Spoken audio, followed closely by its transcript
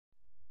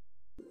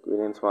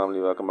Greetings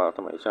family, welcome back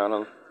to my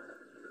channel.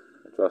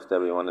 I trust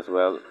everyone is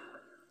well.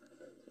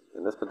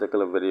 In this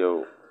particular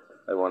video,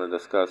 I want to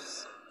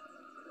discuss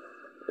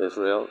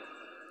Israel.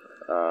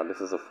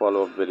 This is a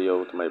follow-up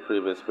video to my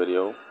previous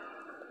video.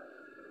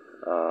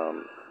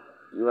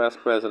 US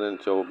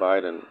President Joe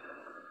Biden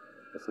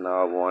is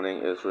now warning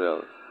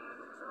Israel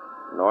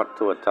not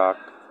to attack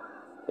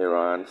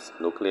Iran's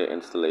nuclear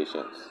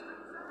installations.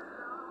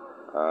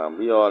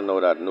 We all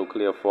know that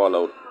nuclear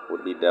fallout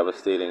would be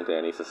devastating to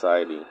any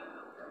society,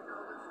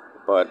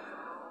 but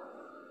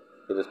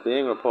it is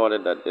being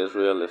reported that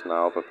Israel is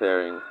now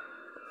preparing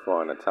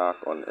for an attack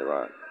on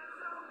Iran.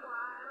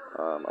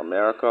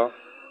 America,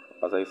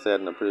 as I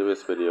said in the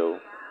previous video,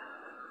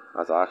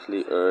 has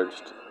actually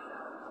urged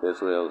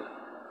Israel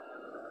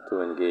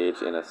to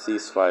engage in a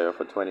ceasefire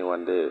for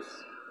 21 days.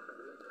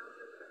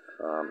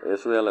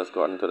 Israel has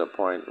gotten to the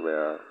point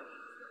where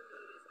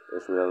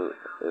Israel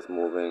is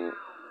moving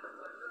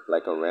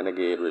like a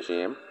renegade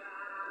regime.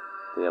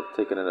 They have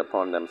taken it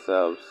upon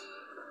themselves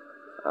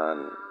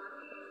and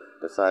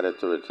decided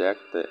to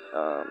reject the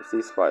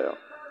ceasefire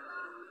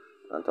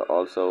and to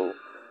also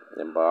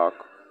embark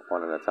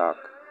on an attack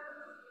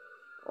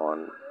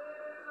on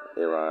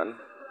Iran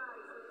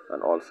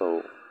and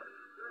also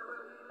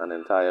an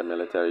entire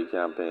military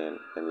campaign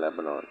in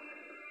Lebanon.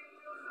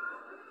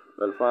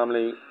 Well,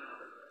 family,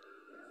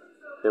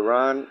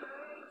 Iran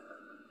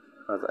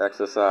has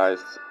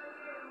exercised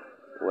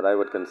what I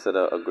would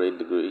consider a great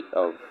degree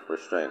of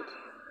restraint.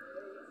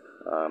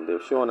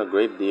 They've shown a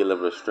great deal of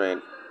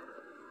restraint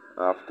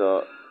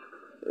after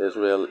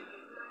Israel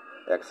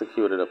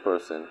executed a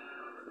person,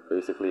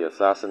 basically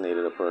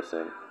assassinated a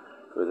person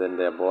within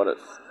their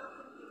borders.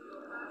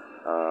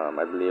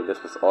 I believe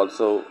this was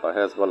also a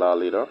Hezbollah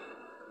leader.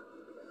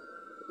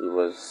 He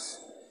was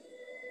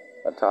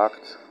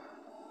attacked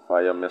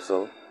by a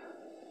missile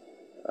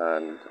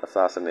and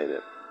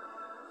assassinated.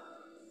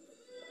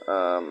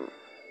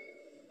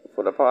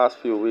 For the past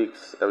few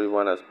weeks,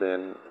 everyone has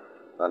been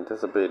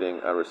anticipating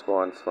a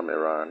response from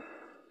Iran,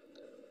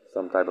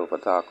 some type of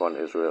attack on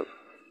Israel.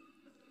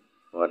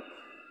 But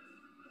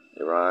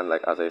Iran,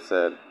 like as I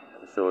said,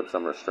 showed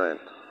some restraint.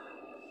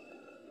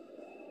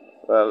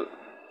 Well,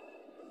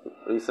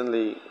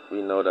 recently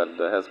we know that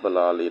the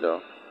Hezbollah leader,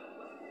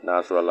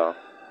 Nasrallah,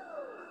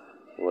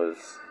 was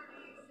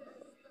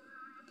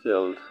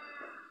killed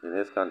in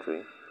his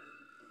country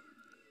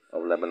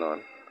of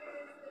Lebanon,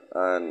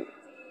 and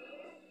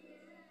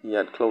he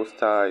had close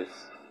ties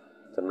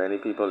to many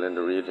people in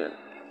the region.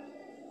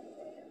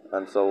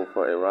 And so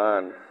for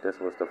Iran, this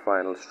was the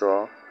final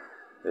straw.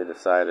 They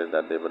decided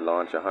that they would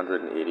launch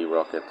 180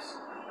 rockets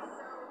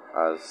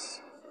as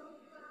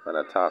an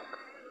attack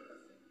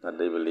that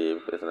they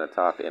believe is an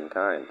attack in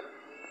kind.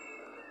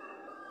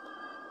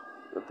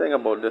 The thing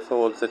about this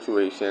whole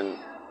situation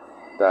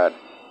that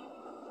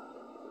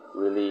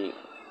really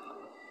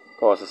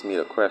causes me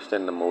to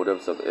question the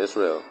motives of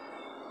Israel.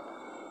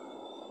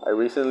 I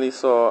recently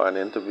saw an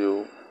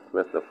interview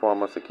with the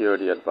former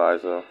security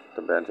advisor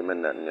to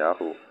Benjamin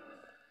Netanyahu,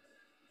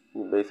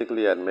 who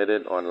basically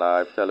admitted on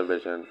live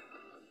television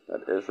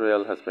that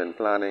Israel has been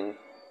planning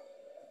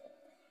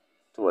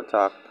to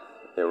attack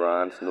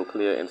Iran's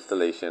nuclear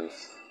installations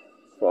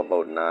for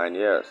about 9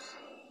 years.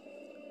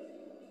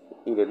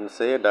 He didn't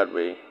say it that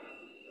way.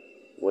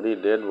 What he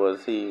did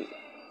was he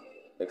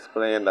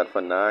explained that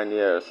for 9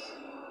 years,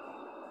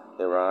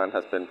 Iran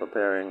has been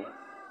preparing,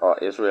 or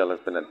Israel has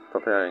been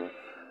preparing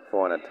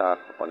for an attack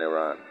on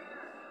Iran.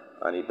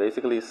 And he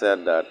basically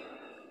said that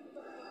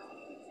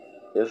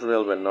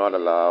Israel will not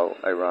allow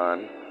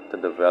Iran to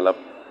develop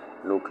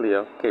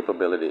nuclear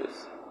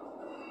capabilities.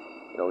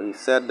 He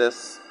said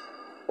this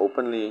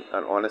openly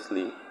and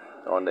honestly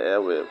on the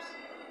airwaves.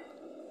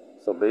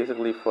 So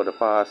basically for the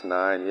past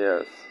 9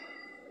 years,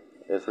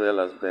 Israel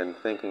has been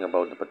thinking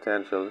about the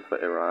potential for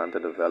Iran to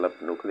develop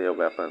nuclear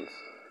weapons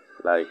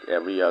like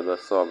every other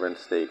sovereign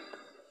state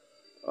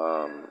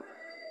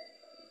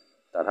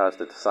that has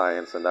the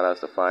science and that has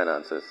the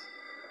finances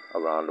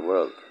around the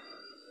world.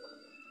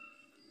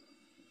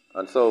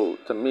 And so,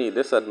 to me,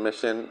 this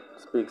admission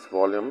speaks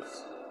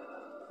volumes,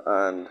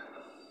 and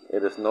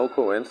it is no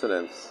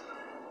coincidence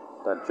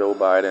that Joe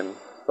Biden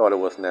thought it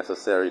was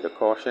necessary to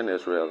caution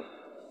Israel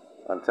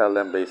and tell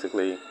them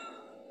basically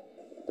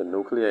the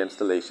nuclear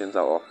installations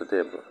are off the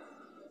table,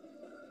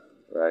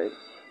 right?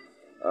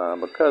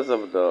 Because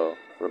of the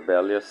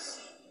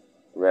rebellious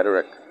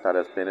rhetoric that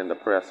has been in the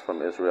press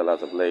from Israel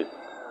as of late,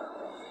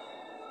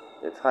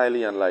 it's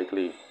highly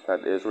unlikely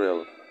that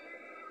Israel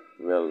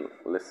will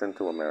listen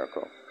to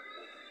America.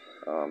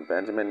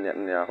 Benjamin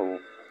Netanyahu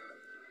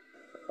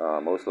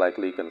most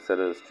likely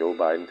considers Joe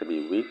Biden to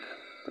be weak,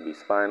 to be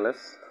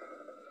spineless,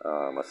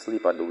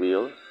 asleep at the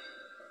wheel,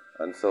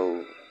 and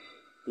so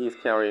he's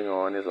carrying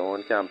on his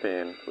own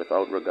campaign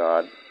without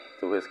regard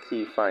to his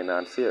key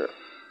financier.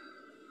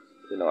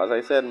 As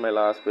I said in my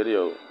last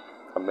video,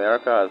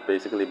 America has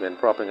basically been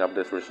propping up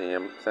this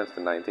regime since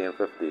the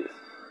 1950s.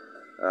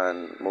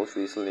 And most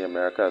recently,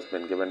 America has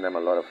been giving them a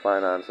lot of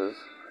finances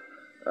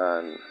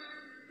and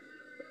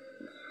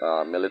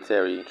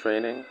military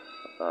training,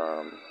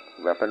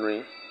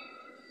 weaponry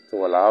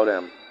to allow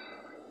them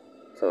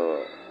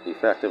to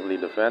effectively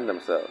defend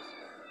themselves.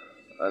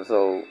 And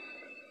so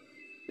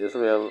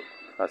Israel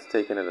has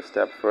taken it a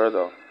step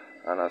further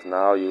and has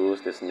now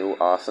used this new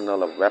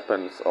arsenal of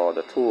weapons, or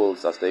the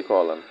tools as they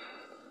call them,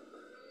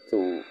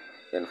 to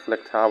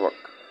inflict havoc,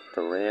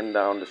 to rain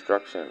down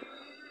destruction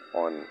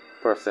on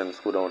persons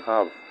who don't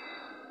have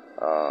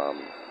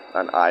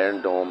an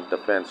Iron Dome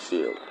defense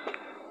shield.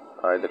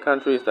 The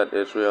countries that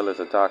Israel is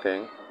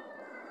attacking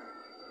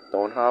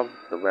don't have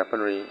the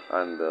weaponry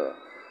and the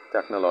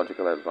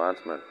technological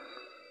advancement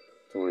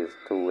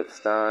to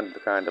withstand the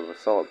kind of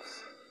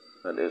assaults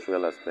that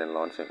Israel has been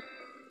launching.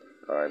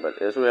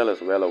 But Israel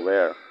is well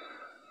aware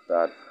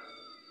that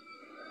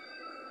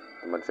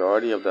the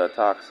majority of the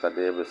attacks that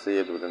they've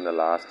received within the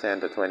last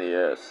 10 to 20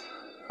 years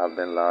have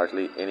been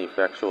largely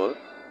ineffectual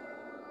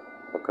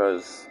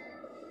because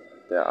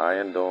their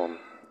Iron Dome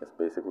is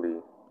basically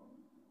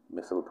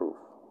missile proof.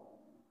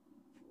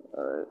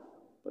 Alright,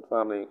 but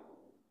family,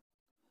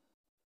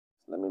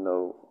 let me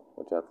know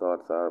what your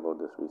thoughts are about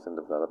this recent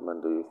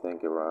development. Do you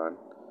think Iran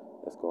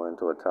is going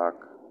to attack,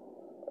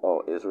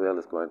 or Israel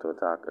is going to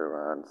attack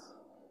Iran's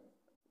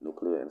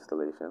nuclear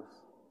installations?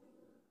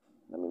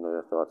 Let me know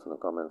your thoughts in the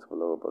comments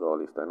below about all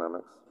these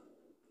dynamics.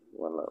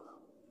 One love.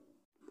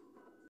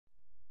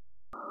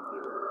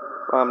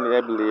 Family,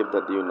 I believe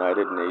that the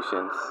United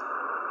Nations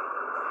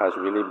has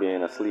really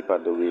been asleep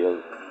at the wheel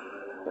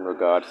in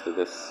regards to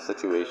this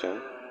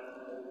situation.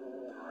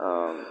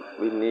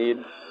 We need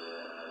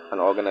an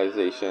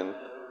organization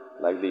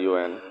like the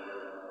UN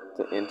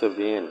to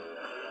intervene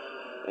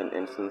in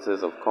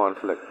instances of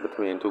conflict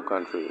between two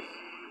countries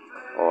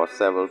or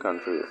several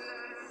countries.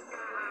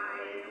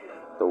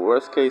 The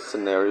worst case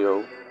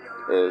scenario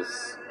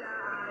is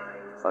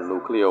a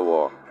nuclear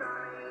war,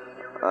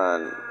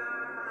 and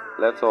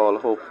let's all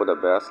hope for the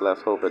best.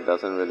 Let's hope it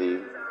doesn't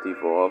really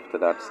devolve to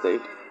that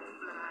state.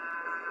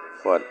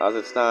 But as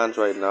it stands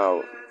right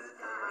now,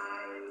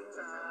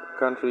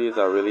 countries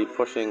are really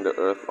pushing the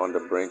earth on the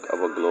brink of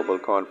a global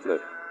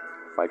conflict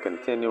by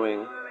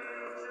continuing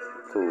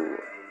to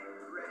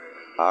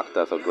act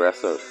as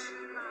aggressors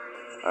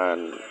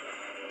and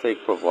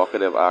take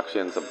provocative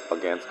actions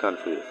against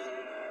countries.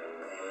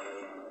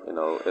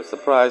 It's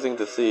surprising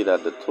to see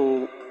that the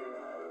two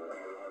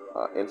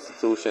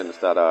institutions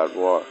that are at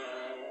war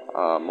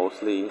are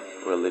mostly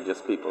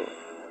religious people.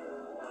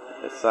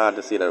 It's sad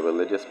to see that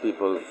religious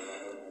people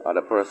are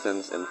the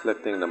persons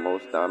inflicting the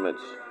most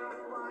damage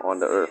on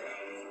the earth.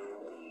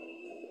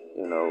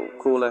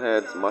 Cooler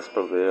heads must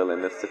prevail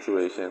in this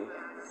situation.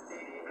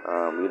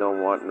 We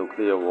don't want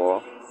nuclear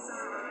war.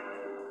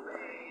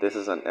 This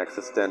is an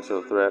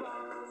existential threat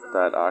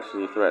that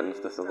actually threatens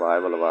the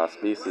survival of our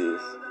species.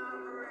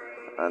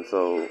 And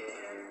so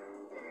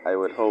I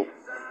would hope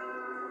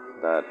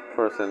that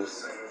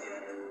persons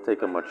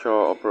take a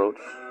mature approach,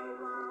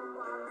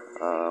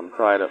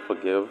 try to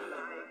forgive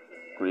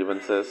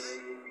grievances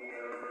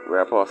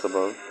where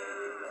possible,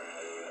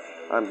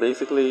 and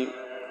basically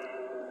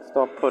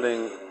stop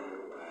putting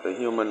the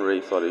human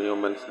race or the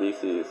human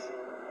species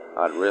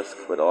at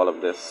risk with all of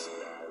this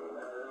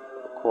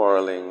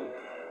quarreling,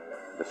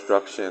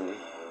 destruction,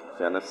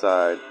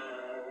 genocide,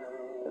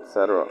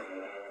 etc.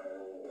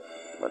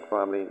 But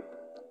family,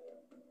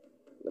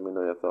 let me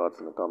know your thoughts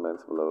in the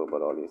comments below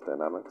about all these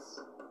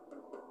dynamics.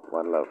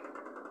 One love.